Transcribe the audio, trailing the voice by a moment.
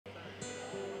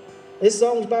This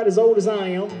song's about as old as I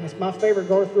am. It's my favorite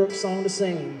Garth Brooks song to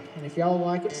sing. And if y'all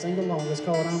like it, sing along. It's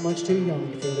called I'm Much Too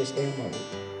Young to Feel This Damn Old.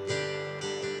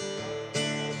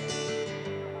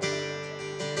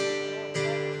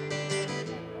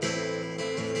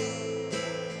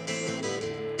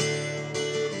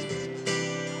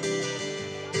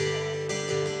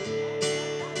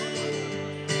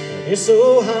 This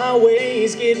old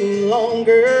highway's getting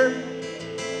longer.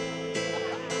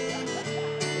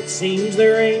 It seems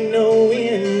there ain't no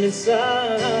end in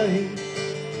sight.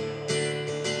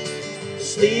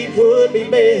 Sleep would be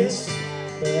best,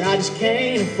 but I just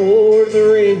can't afford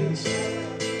the rest.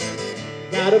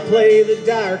 Gotta play the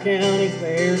Dyer County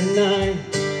Fair tonight.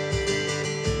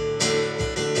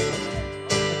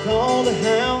 I called the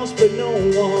house, but no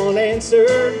one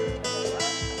answered.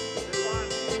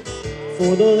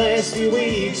 For the last few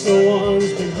weeks, no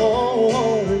one's been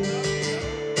home.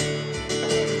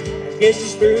 I guess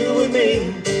she's through with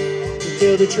me. To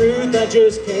tell the truth, I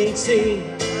just can't see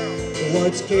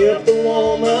what's kept the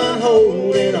woman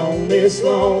holding on this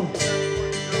long.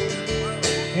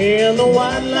 And the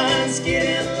white line's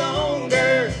getting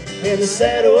longer, and the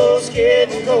saddle's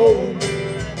getting cold.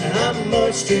 And I'm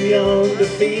much too young to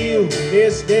feel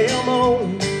this damn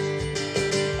old.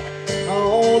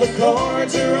 All the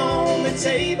cards are on the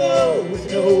table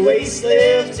with no ace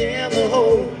left in the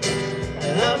hole.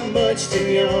 And I'm much too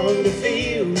young to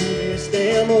feel this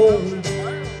damn old.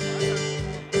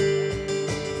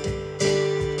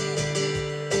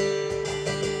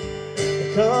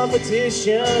 The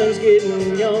competition's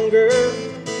getting younger,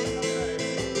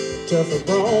 tougher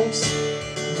broncs,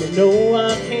 you know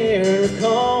I can't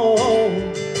recall.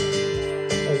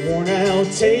 A worn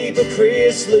out tape of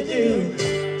Chris Ledoux.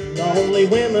 Lonely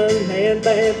women and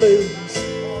bad booze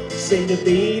seem to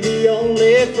be the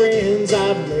only friends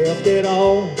I've left at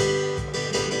all.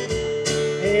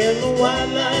 And the white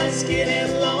line's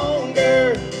getting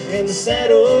longer, and the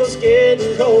saddle's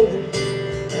getting cold.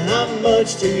 And I'm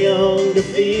much too young to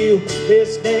feel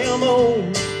this damn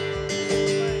old.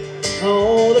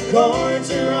 All the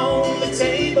cards are on the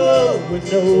table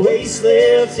with no ace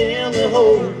left in the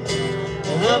hole.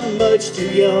 I'm much too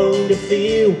young to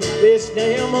feel this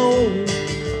damn old.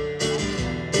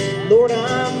 Lord,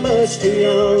 I'm much too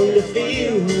young to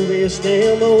feel this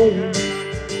damn old.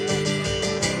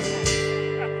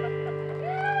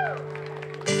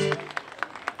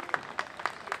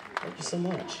 Thank you so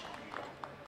much.